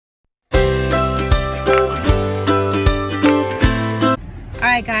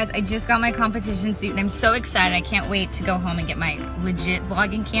Alright guys, I just got my competition suit and I'm so excited. I can't wait to go home and get my legit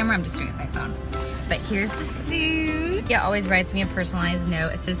vlogging camera. I'm just doing it with my phone. But here's the suit. Yeah, always writes me a personalized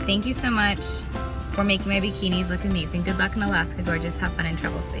note. It says, thank you so much for making my bikinis look amazing. Good luck in Alaska, gorgeous. Have fun and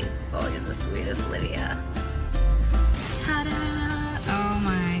travel safe. Oh, you're the sweetest, Lydia. Ta-da! Oh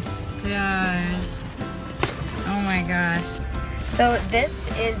my stars. Oh my gosh. So this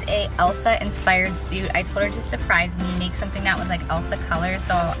is a Elsa inspired suit. I told her to surprise me, make something that was like Elsa color.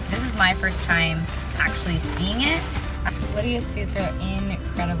 So this is my first time actually seeing it. Lydia's suits are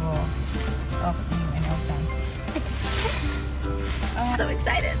incredible. Oh, my nails done. Oh, I'm so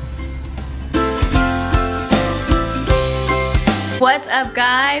excited. What's up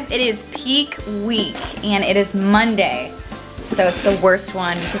guys? It is peak week and it is Monday. So it's the worst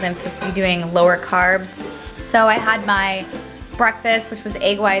one because I'm supposed to be doing lower carbs. So I had my breakfast, which was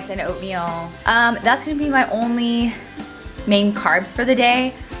egg whites and oatmeal. That's gonna be my only main carbs for the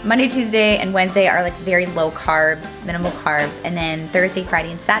day. Monday, Tuesday, and Wednesday are like very low carbs, minimal carbs, and then Thursday, Friday,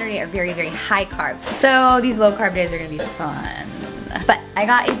 and Saturday are very, very high carbs. So these low carb days are gonna be fun. But I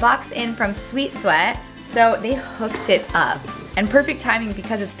got a box in from Sweet Sweat, so they hooked it up. And perfect timing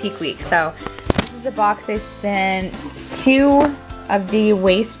because it's peak week. So this is the box they sent. 2 of the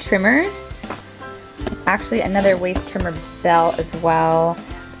waist trimmers. Actually another waist trimmer belt as well.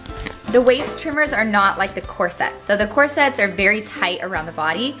 The waist trimmers are not like the corsets. So the corsets are very tight around the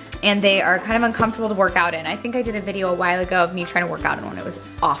body and they are kind of uncomfortable to work out in. I think I did a video a while ago of me trying to work out in one. It was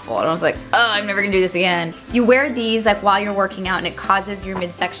awful. And I was like, oh, I'm never gonna do this again. You wear these like while you're working out and it causes your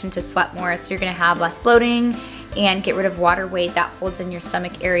midsection to sweat more, so you're gonna have less bloating and get rid of water weight that holds in your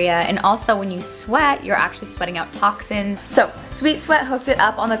stomach area. And also when you sweat, you're actually sweating out toxins. So Sweet Sweat hooked it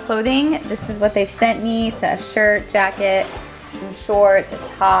up on the clothing. This is what they sent me. So a shirt, jacket, some shorts, a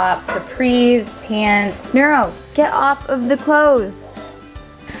top, capris, pants. Neuro, get off of the clothes.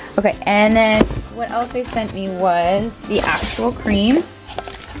 Okay, and then what else they sent me was the actual cream.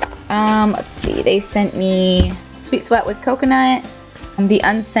 Let's see, they sent me Sweet Sweat with coconut. The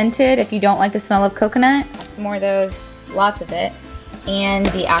unscented, if you don't like the smell of coconut, some more of those, lots of it, and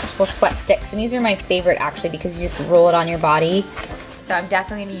the actual sweat sticks. And these are my favorite actually because you just roll it on your body. So I'm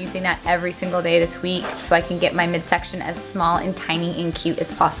definitely gonna be using that every single day this week so I can get my midsection as small and tiny and cute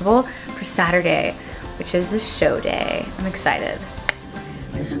as possible for Saturday, which is the show day. I'm excited.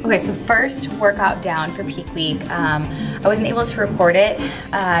 Okay, so first workout down for peak week. I wasn't able to record it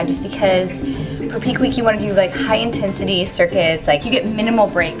just because for peak week you want to do like high intensity circuits, like you get minimal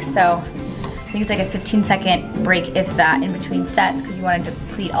breaks. So I think it's like a 15-second break, if that, in between sets because you want to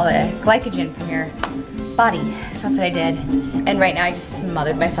deplete all the glycogen from your body. So that's what I did. And right now I just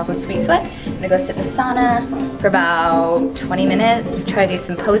smothered myself with Sweet Sweat. I'm gonna go sit in the sauna for about 20 minutes, try to do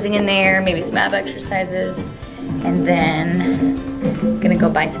some posing in there, maybe some ab exercises, and then gonna go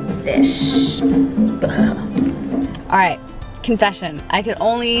buy some fish. All right, confession. I could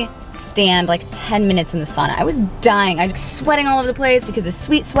only stand like 10 minutes in the sauna. I was dying. I was sweating all over the place because of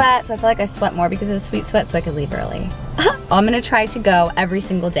Sweet Sweat, so I feel like I sweat more because of the Sweet Sweat, so I could leave early. I'm gonna try to go every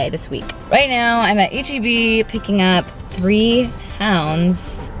single day this week. Right now, I'm at HEB picking up 3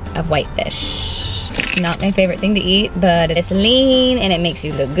 pounds of whitefish. It's not my favorite thing to eat, but it's lean and it makes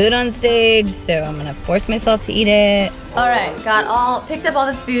you look good on stage, so I'm gonna force myself to eat it. All right, picked up all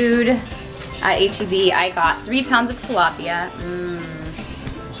the food at HEB. I got 3 pounds of tilapia.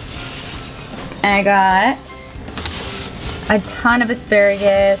 And I got a ton of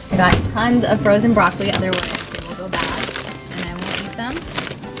asparagus. I got tons of frozen broccoli, otherwise they will go bad and I won't eat them.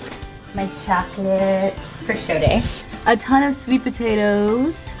 My chocolates for show day. A ton of sweet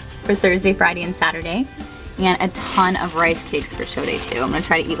potatoes for Thursday, Friday, and Saturday. And a ton of rice cakes for show day too. I'm gonna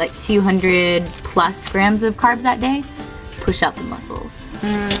try to eat like 200 plus grams of carbs that day. Push out the muscles.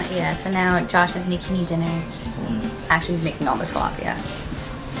 Yeah, so now Josh is making me dinner. Actually, he's making all the tilapia.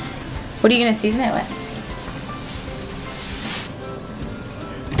 What are you gonna season it with?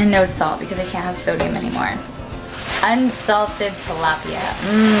 And no salt because I can't have sodium anymore. Unsalted tilapia.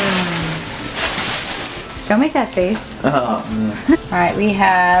 Don't make that face. Oh, all right, we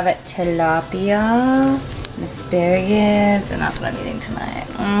have tilapia, asparagus, and that's what I'm eating tonight.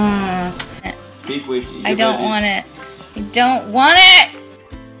 Peak week. I don't want it. I don't want it!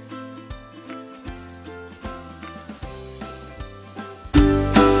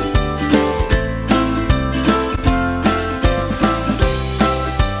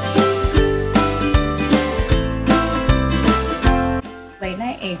 Late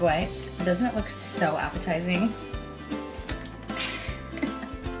night egg whites. Doesn't it look so appetizing?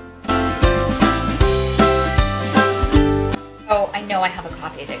 Oh, I know I have a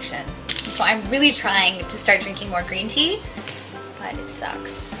coffee addiction. So I'm really trying to start drinking more green tea. but it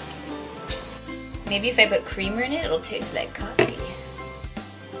sucks. Maybe if I put creamer in it, it'll taste like coffee.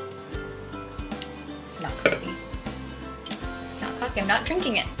 It's not coffee. It's not coffee, I'm not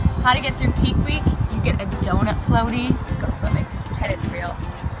drinking it. How to get through peak week? You get a donut floaty, go swimming, pretend it's real.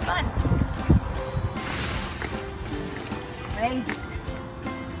 It's fun. Ready?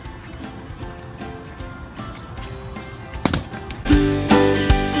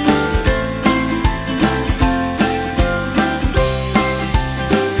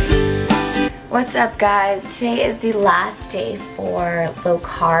 What's up, guys? Today is the last day for low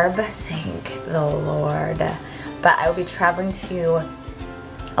carb, thank the Lord. But I will be traveling to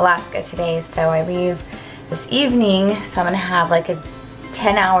Alaska today, so I leave this evening, so I'm gonna have like a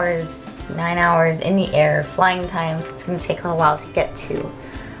 10 hours, 9 hours in the air flying time, so it's gonna take a little while to get to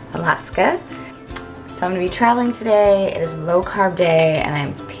Alaska. So I'm gonna be traveling today. It is low carb day and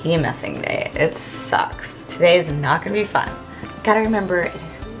I'm PMSing day. It sucks. Today is not gonna be fun. Gotta remember, it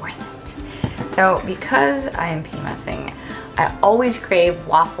is worth it. So because I am PMSing, I always crave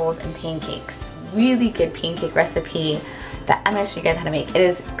waffles and pancakes. Really good pancake recipe that I'm gonna show you guys how to make. It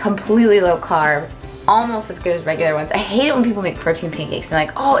is completely low carb, almost as good as regular ones. I hate it when people make protein pancakes. They're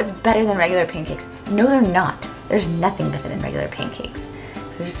like, oh, it's better than regular pancakes. No, they're not. There's nothing better than regular pancakes. So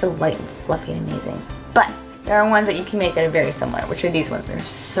they're just so light and fluffy and amazing. But there are ones that you can make that are very similar, which are these ones. They're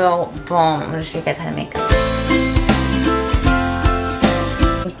so boom. I'm gonna show you guys how to make them.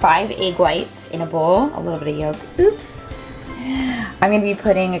 5 egg whites in a bowl, a little bit of yolk. Oops. I'm going to be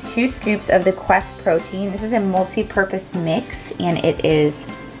putting 2 scoops of the Quest protein. This is a multi-purpose mix and it is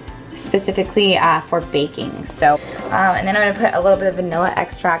specifically for baking. So, and then I'm going to put a little bit of vanilla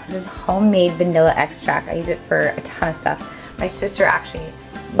extract. This is homemade vanilla extract. I use it for a ton of stuff. My sister actually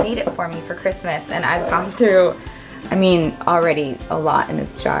made it for me for Christmas and I've gone through, I mean, already a lot in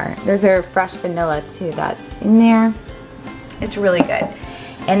this jar. There's a fresh vanilla too that's in there. It's really good.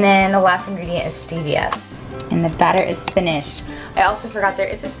 And then the last ingredient is stevia. And the batter is finished. I also forgot there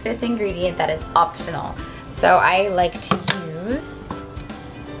is a 5th ingredient that is optional. So I like to use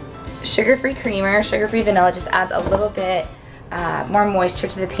sugar-free creamer. Sugar-free vanilla just adds a little bit more moisture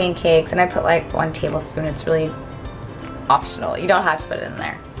to the pancakes. And I put like 1 tablespoon. It's really optional. You don't have to put it in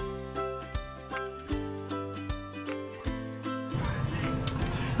there.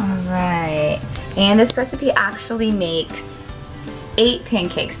 Alright. And this recipe actually makes 8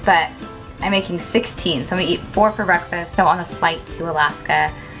 pancakes, but I'm making 16, so I'm gonna eat 4 for breakfast. So on the flight to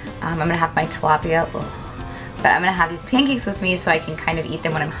Alaska, I'm gonna have my tilapia, but I'm gonna have these pancakes with me so I can kind of eat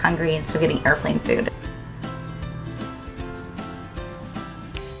them when I'm hungry instead of getting airplane food.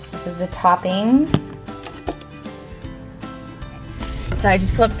 This is the toppings. So I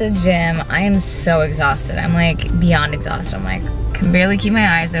just pulled up to the gym. I am so exhausted. I'm like beyond exhausted. I'm like, can barely keep my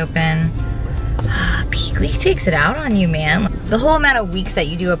eyes open. Peak week takes it out on you, man. The whole amount of weeks that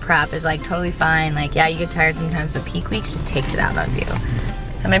you do a prep is like totally fine. Like, yeah, you get tired sometimes, but peak week just takes it out on you. So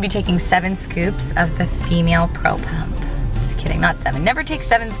I'm gonna be taking 7 scoops of the Female Pro Pump. Just kidding, not 7. Never take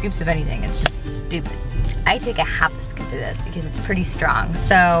 7 scoops of anything. It's just stupid. I take a half a scoop of this because it's pretty strong.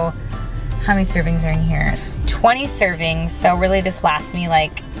 So how many servings are in here? 20 servings. So really this lasts me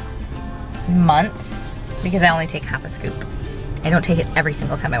like months because I only take half a scoop. I don't take it every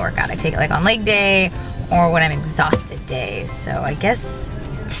single time I work out. I take it like on leg day or when I'm exhausted day. So I guess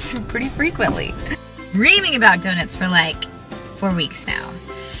it's pretty frequently. Dreaming about donuts for like 4 weeks now.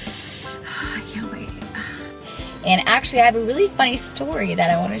 I can't wait. And actually I have a really funny story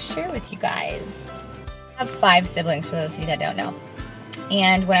that I want to share with you guys. I have 5 siblings for those of you that don't know.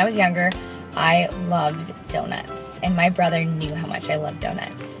 And when I was younger, I loved donuts. And my brother knew how much I loved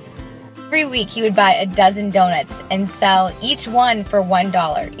donuts. Every week he would buy a dozen donuts and sell each one for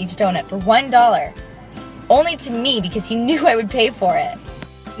 $1. Each donut for $1. Only to me because he knew I would pay for it.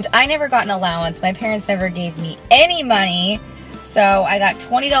 And I never got an allowance. My parents never gave me any money. So I got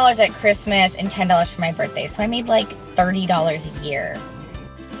 $20 at Christmas and $10 for my birthday. So I made like $30 a year.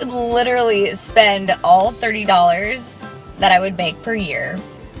 I would literally spend all $30 that I would make per year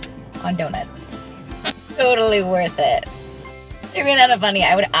on donuts. Totally worth it. If I ran out of money,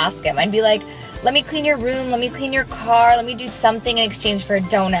 I would ask him. I'd be like, let me clean your room, let me clean your car, let me do something in exchange for a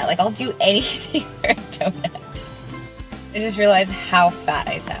donut. Like, I'll do anything for a donut. I just realized how fat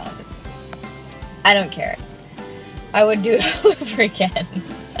I sound. I don't care. I would do it all over again.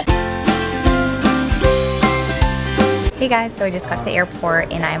 Hey guys, so I just got to the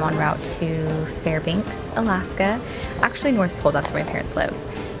airport and I'm en route to Fairbanks, Alaska. Actually, North Pole, that's where my parents live.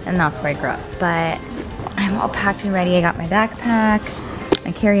 And that's where I grew up. But I'm all packed and ready. I got my backpack,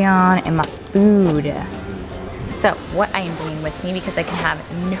 my carry-on, and my food. So what I am bringing with me, because I can have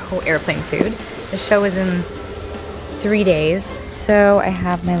no airplane food. The show is in 3 days. So I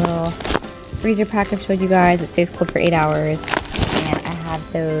have my little freezer pack I've showed you guys. It stays cold for 8 hours. And I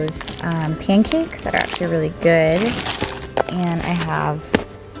have those pancakes that are actually really good. And I have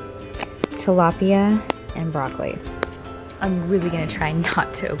tilapia and broccoli. I'm really gonna try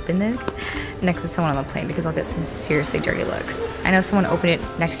not to open this next to someone on the plane because I'll get some seriously dirty looks. I know if someone opened it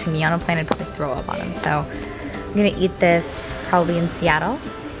next to me on a plane, I'd probably throw up on them. So I'm gonna eat this probably in Seattle.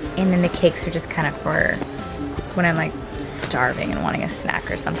 And then the cakes are just kind of for when I'm like starving and wanting a snack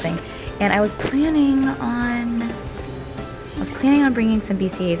or something. And I was planning on bringing some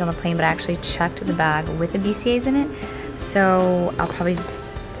BCAAs on the plane, but I actually checked the bag with the BCAAs in it. So I'll probably,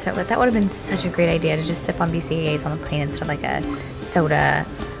 that would have been such a great idea to just sip on BCAAs on the plane instead of like a soda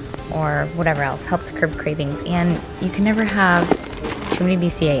or whatever else. Helps curb cravings. And you can never have too many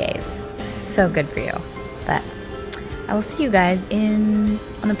BCAAs. Just so good for you. But I will see you guys on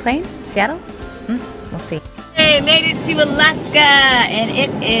the plane, Seattle. We'll see. Hey, made it to Alaska, and it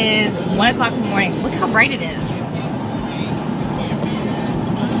is 1 o'clock in the morning. Look how bright it is.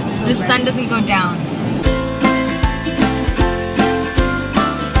 The sun doesn't go down.